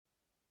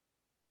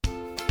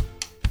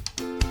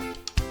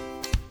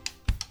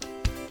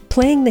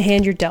Playing the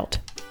Hand You're Dealt,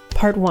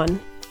 Part 1.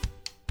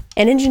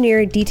 An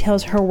engineer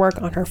details her work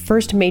on her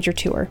first major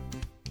tour,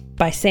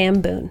 by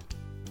Sam Boone.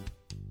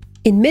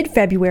 In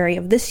mid-February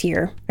of this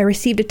year, I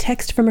received a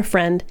text from a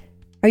friend,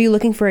 "Are you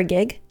looking for a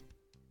gig?"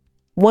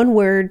 One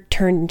word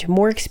turned into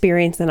more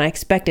experience than I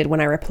expected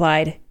when I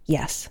replied,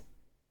 "Yes."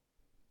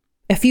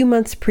 A few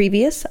months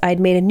previous, I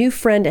had made a new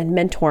friend and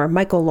mentor,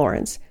 Michael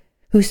Lawrence,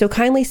 who so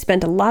kindly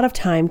spent a lot of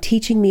time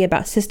teaching me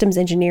about systems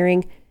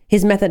engineering,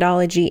 his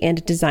methodology,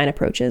 and design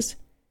approaches.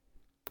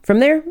 From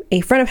there,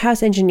 a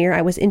front-of-house engineer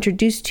I was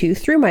introduced to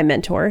through my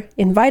mentor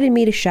invited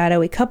me to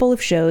shadow a couple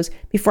of shows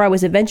before I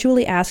was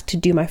eventually asked to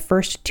do my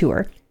first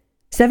tour,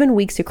 7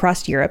 weeks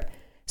across Europe,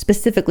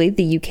 specifically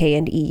the UK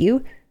and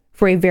EU,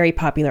 for a very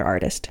popular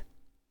artist.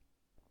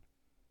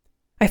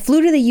 I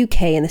flew to the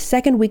UK in the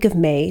second week of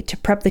May to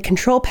prep the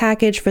control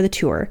package for the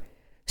tour,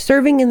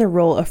 serving in the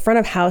role of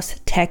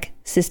front-of-house tech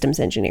systems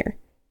engineer.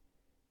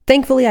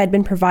 Thankfully, I'd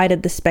been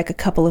provided the spec a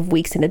couple of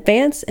weeks in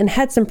advance and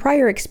had some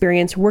prior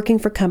experience working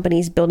for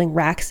companies building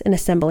racks and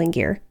assembling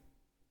gear.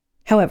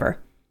 However,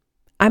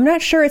 I'm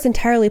not sure it's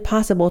entirely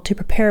possible to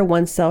prepare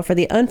oneself for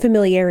the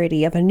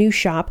unfamiliarity of a new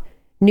shop,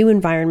 new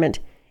environment,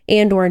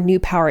 and/or new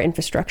power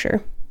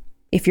infrastructure.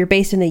 If you're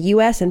based in the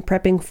US and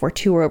prepping for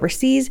tour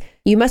overseas,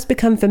 you must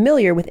become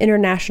familiar with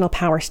international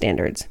power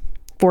standards.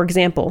 For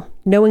example,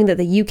 knowing that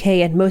the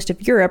UK and most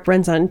of Europe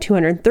runs on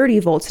 230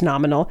 volts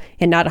nominal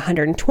and not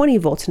 120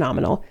 volts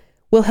nominal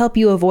will help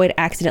you avoid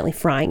accidentally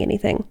frying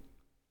anything.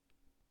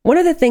 One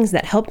of the things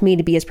that helped me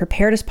to be as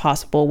prepared as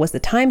possible was the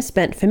time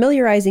spent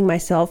familiarizing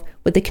myself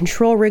with the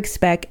control rig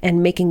spec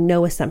and making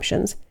no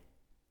assumptions.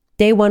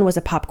 Day one was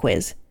a pop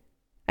quiz.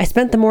 I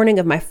spent the morning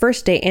of my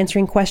first day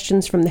answering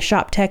questions from the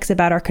shop techs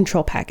about our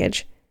control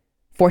package.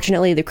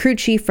 Fortunately, the crew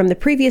chief from the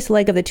previous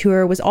leg of the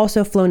tour was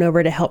also flown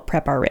over to help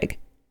prep our rig.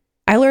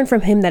 I learned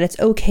from him that it's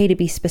okay to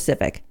be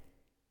specific.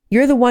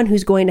 You're the one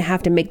who's going to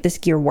have to make this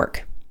gear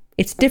work.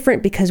 It's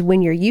different because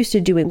when you're used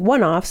to doing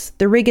one-offs,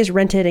 the rig is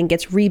rented and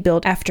gets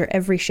rebuilt after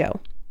every show.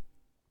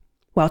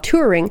 While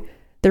touring,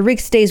 the rig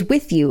stays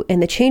with you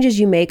and the changes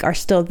you make are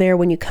still there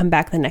when you come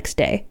back the next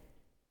day.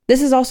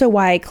 This is also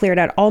why I cleared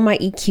out all my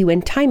EQ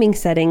and timing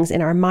settings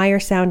in our Meyer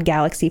Sound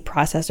Galaxy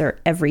processor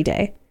every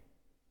day.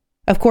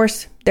 Of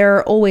course, there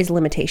are always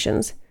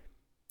limitations.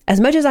 As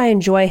much as I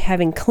enjoy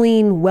having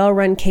clean,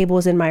 well-run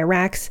cables in my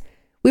racks,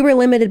 we were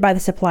limited by the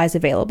supplies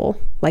available,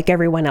 like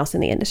everyone else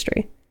in the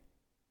industry.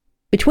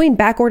 Between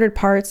back-ordered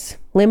parts,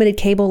 limited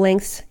cable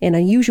lengths, and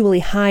unusually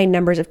high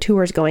numbers of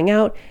tours going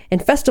out,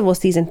 and festival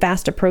season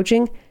fast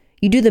approaching,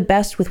 you do the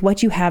best with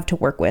what you have to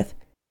work with.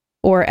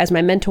 Or, as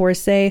my mentors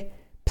say,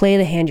 play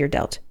the hand you're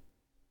dealt.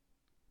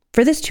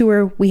 For this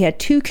tour, we had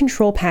 2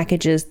 control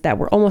packages that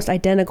were almost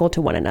identical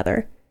to one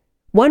another.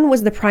 One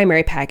was the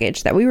primary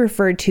package that we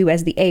referred to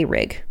as the A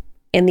rig,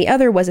 and the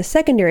other was a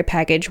secondary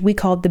package we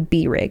called the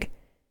B rig.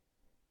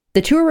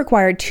 The tour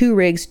required 2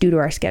 rigs due to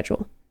our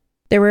schedule.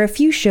 There were a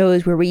few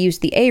shows where we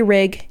used the A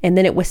rig, and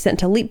then it was sent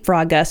to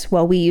leapfrog us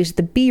while we used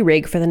the B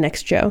rig for the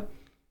next show.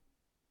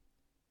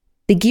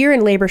 The gear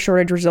and labor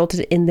shortage resulted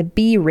in the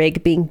B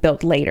rig being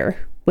built later,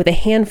 with a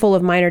handful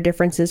of minor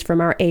differences from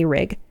our A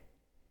rig.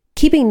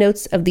 Keeping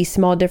notes of these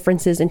small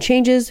differences and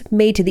changes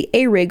made to the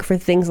A rig for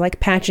things like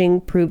patching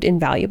proved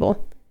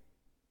invaluable.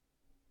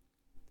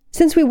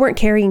 Since we weren't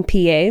carrying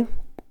PA,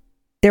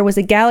 there was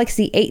a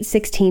Galaxy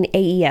 816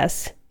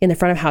 AES in the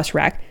front of house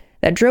rack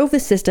that drove the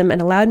system and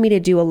allowed me to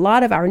do a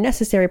lot of our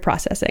necessary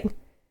processing.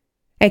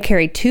 I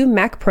carried 2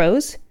 Mac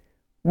Pros,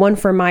 one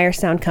for Meyer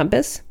Sound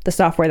Compass, the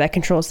software that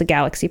controls the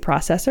Galaxy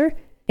processor,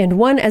 and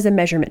one as a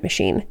measurement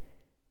machine.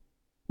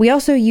 We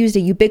also used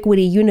a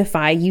Ubiquiti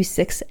Unify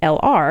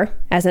U6LR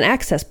as an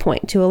access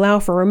point to allow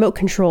for remote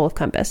control of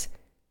Compass.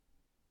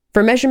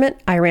 For measurement,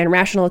 I ran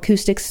Rational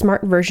Acoustics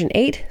Smart Version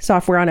 8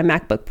 software on a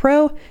MacBook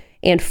Pro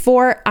and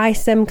 4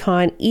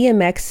 iSemcon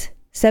EMX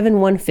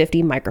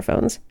 7150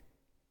 microphones.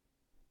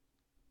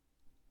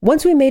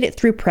 Once we made it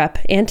through prep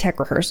and tech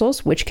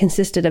rehearsals, which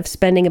consisted of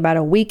spending about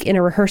a week in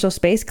a rehearsal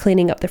space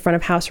cleaning up the front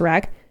of house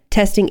rack,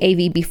 testing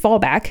AVB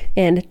fallback,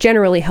 and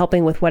generally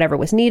helping with whatever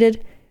was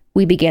needed,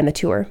 we began the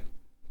tour.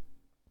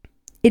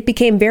 It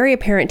became very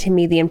apparent to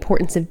me the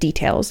importance of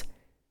details.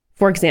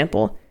 For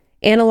example,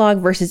 analog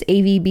versus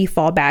AVB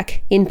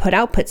fallback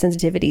input-output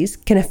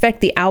sensitivities can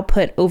affect the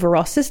output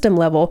overall system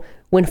level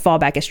when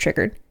fallback is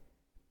triggered.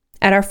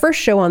 At our first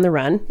show on the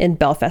run in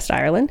Belfast,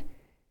 Ireland,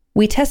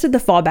 we tested the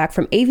fallback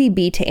from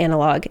AVB to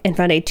analog and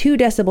found a 2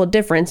 decibel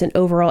difference in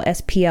overall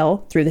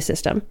SPL through the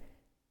system.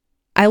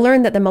 I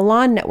learned that the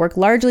Milan network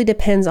largely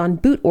depends on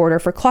boot order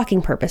for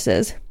clocking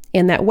purposes,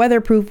 and that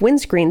weatherproof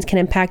windscreens can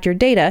impact your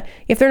data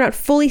if they're not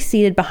fully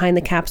seated behind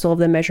the capsule of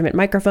the measurement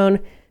microphone,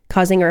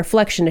 causing a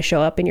reflection to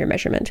show up in your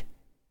measurement.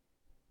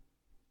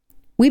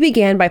 We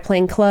began by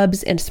playing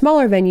clubs and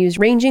smaller venues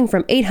ranging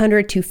from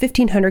 800 to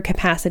 1,500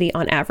 capacity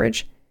on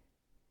average.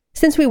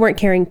 Since we weren't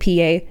carrying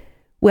PA,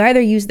 we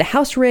either used the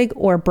house rig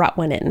or brought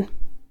one in.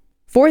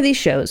 For these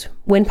shows,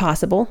 when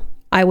possible,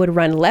 I would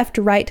run left,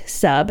 right,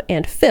 sub,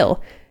 and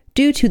fill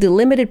due to the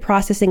limited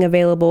processing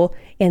available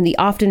and the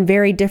often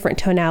very different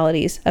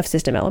tonalities of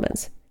system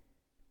elements.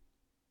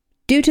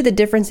 Due to the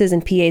differences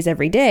in PAs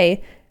every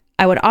day,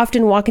 I would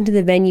often walk into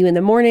the venue in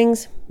the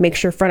mornings, make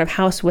sure front of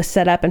house was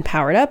set up and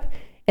powered up,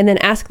 and then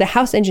ask the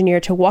house engineer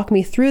to walk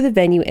me through the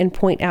venue and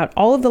point out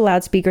all of the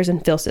loudspeakers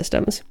and fill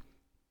systems.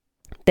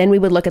 Then we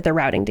would look at the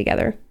routing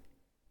together.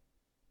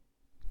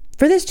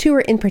 For this tour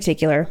in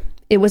particular,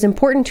 it was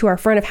important to our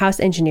front of house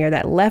engineer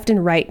that left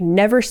and right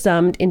never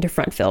summed into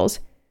front fills,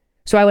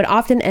 so I would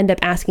often end up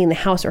asking the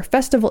house or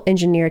festival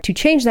engineer to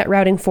change that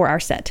routing for our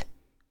set.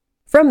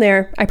 From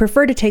there, I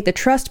prefer to take the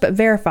trust but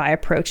verify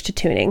approach to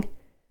tuning.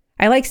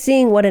 I like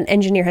seeing what an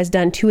engineer has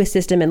done to a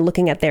system and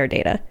looking at their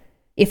data.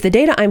 If the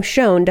data I'm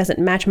shown doesn't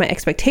match my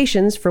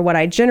expectations for what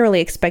I generally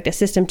expect a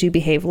system to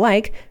behave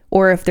like,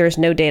 or if there's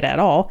no data at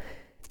all,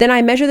 then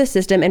I measure the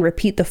system and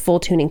repeat the full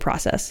tuning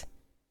process.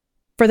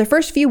 For the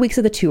first few weeks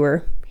of the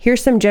tour,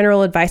 here's some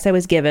general advice I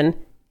was given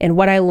and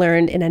what I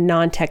learned in a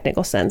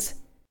non-technical sense.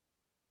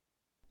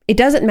 It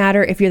doesn't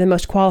matter if you're the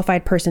most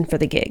qualified person for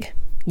the gig.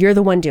 You're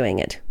the one doing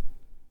it.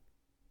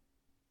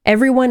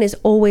 Everyone is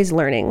always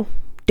learning.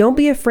 Don't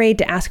be afraid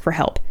to ask for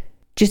help.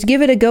 Just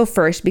give it a go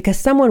first because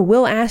someone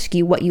will ask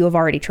you what you have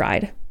already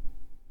tried.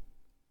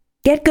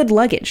 Get good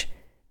luggage.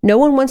 No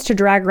one wants to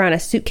drag around a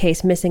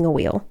suitcase missing a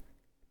wheel.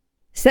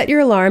 Set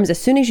your alarms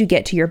as soon as you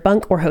get to your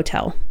bunk or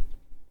hotel.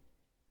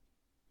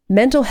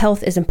 Mental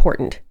health is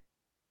important.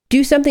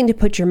 Do something to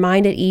put your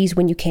mind at ease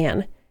when you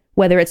can.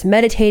 Whether it's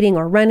meditating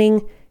or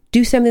running,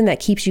 do something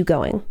that keeps you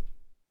going.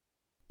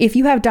 If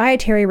you have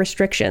dietary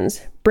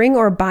restrictions, bring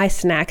or buy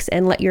snacks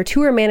and let your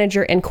tour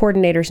manager and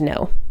coordinators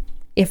know.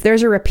 If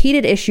there's a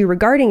repeated issue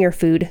regarding your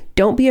food,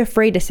 don't be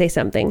afraid to say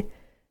something.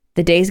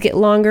 The days get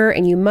longer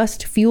and you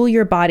must fuel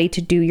your body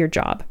to do your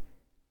job.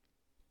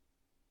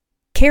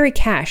 Carry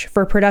cash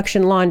for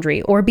production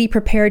laundry or be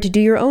prepared to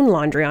do your own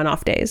laundry on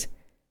off days.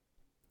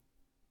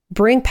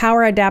 Bring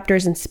power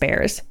adapters and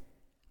spares.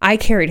 I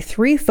carried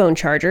 3 phone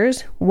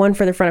chargers, one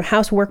for the front of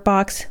house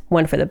workbox,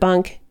 one for the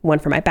bunk, one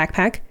for my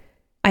backpack.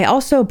 I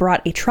also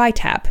brought a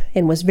tri-tap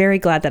and was very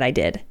glad that I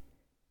did.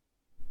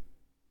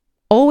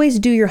 Always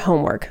do your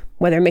homework,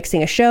 whether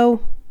mixing a show,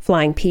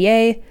 flying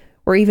PA,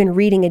 or even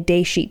reading a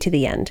day sheet to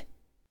the end.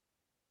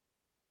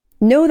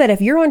 Know that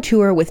if you're on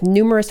tour with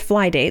numerous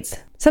fly dates,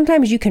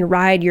 sometimes you can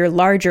ride your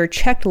larger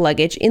checked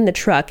luggage in the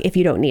truck if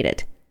you don't need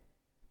it.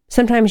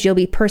 Sometimes you'll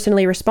be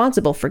personally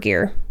responsible for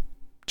gear.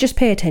 Just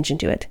pay attention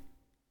to it.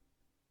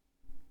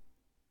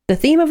 The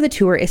theme of the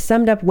tour is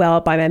summed up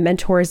well by my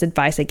mentor's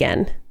advice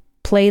again.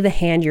 Play the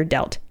hand you're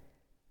dealt.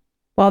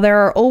 While there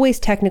are always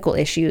technical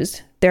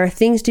issues, there are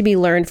things to be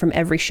learned from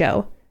every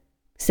show.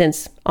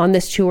 Since, on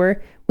this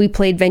tour, we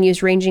played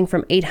venues ranging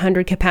from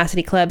 800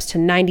 capacity clubs to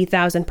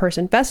 90,000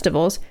 person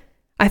festivals,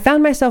 I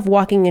found myself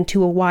walking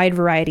into a wide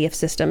variety of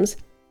systems.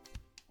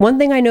 One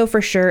thing I know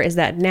for sure is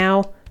that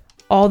now,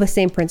 all the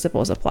same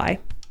principles apply.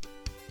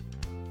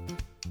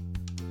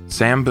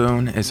 Sam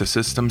Boone is a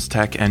systems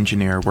tech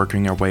engineer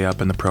working her way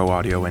up in the pro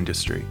audio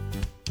industry,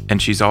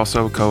 and she's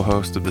also a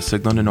co-host of the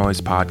Signal to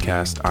Noise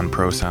podcast on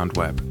Pro Sound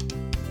Web.